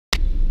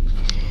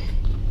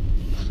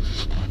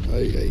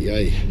Ay, ay,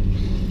 ay.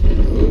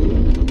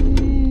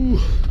 Oh.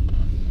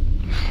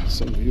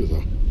 Some view,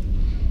 though.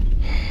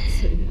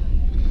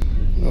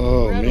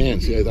 Oh, man.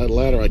 See, that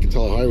ladder, I can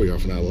tell how high we are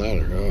from that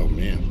ladder. Oh,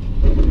 man.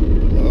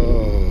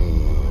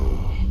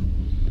 Oh.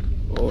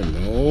 Oh,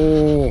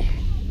 no.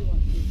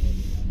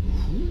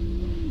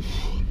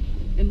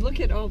 And look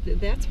at all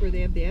that's where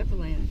they have the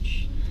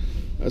avalanche.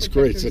 That's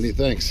great, Cindy.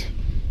 Thanks.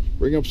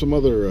 Bring up some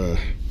other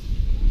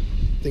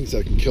things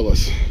that can kill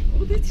us.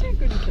 Oh, that's not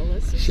going to kill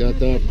us. It's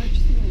Shut up.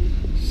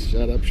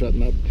 Shut up,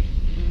 shutting up.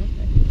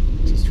 Okay.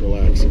 Just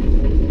relax.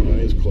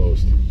 My eyes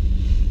closed.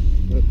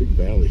 That big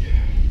valley.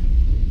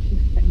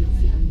 That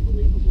is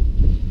unbelievable.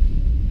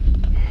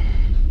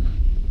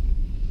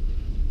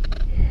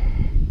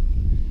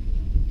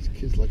 These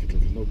kids like it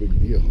like it's no big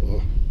deal.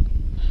 Oh.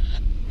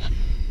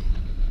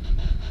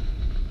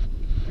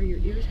 Are your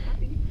ears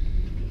popping?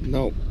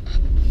 No.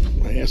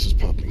 My ass is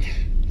popping.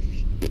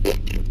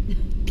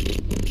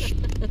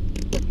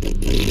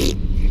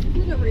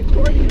 You're not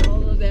recording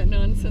all of that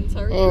nonsense,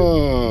 are you?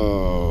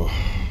 Oh.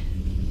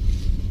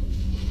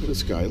 Look at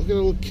this guy. Look at that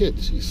little kid.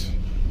 Jeez.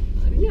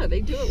 Yeah,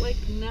 they do it like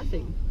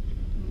nothing.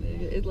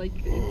 It's like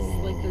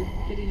they're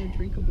getting a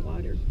drink of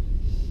water.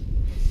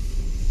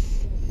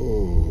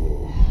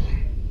 Oh.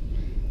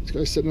 This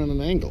guy's sitting on an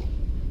angle.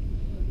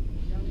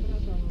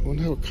 I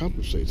wonder how it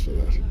compensates for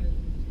that.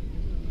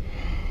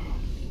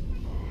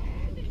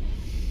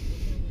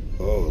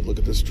 Oh, look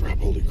at this drop.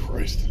 Holy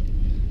Christ.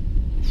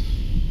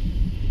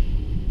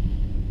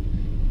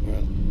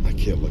 Well, I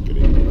can't look at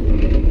it.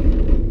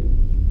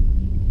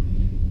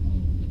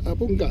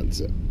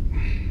 Abundanza.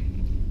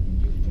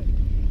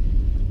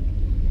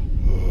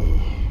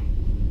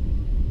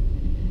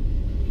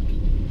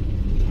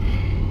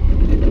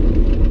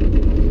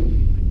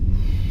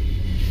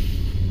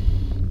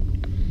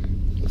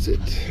 That's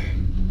it.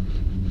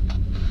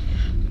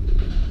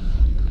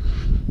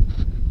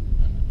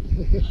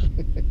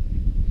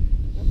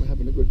 I'm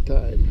having a good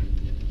time.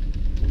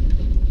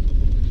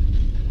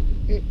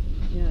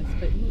 Yes,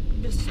 but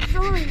the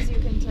stories you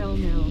can tell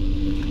now.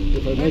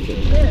 If I make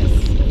it.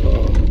 This.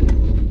 Oh.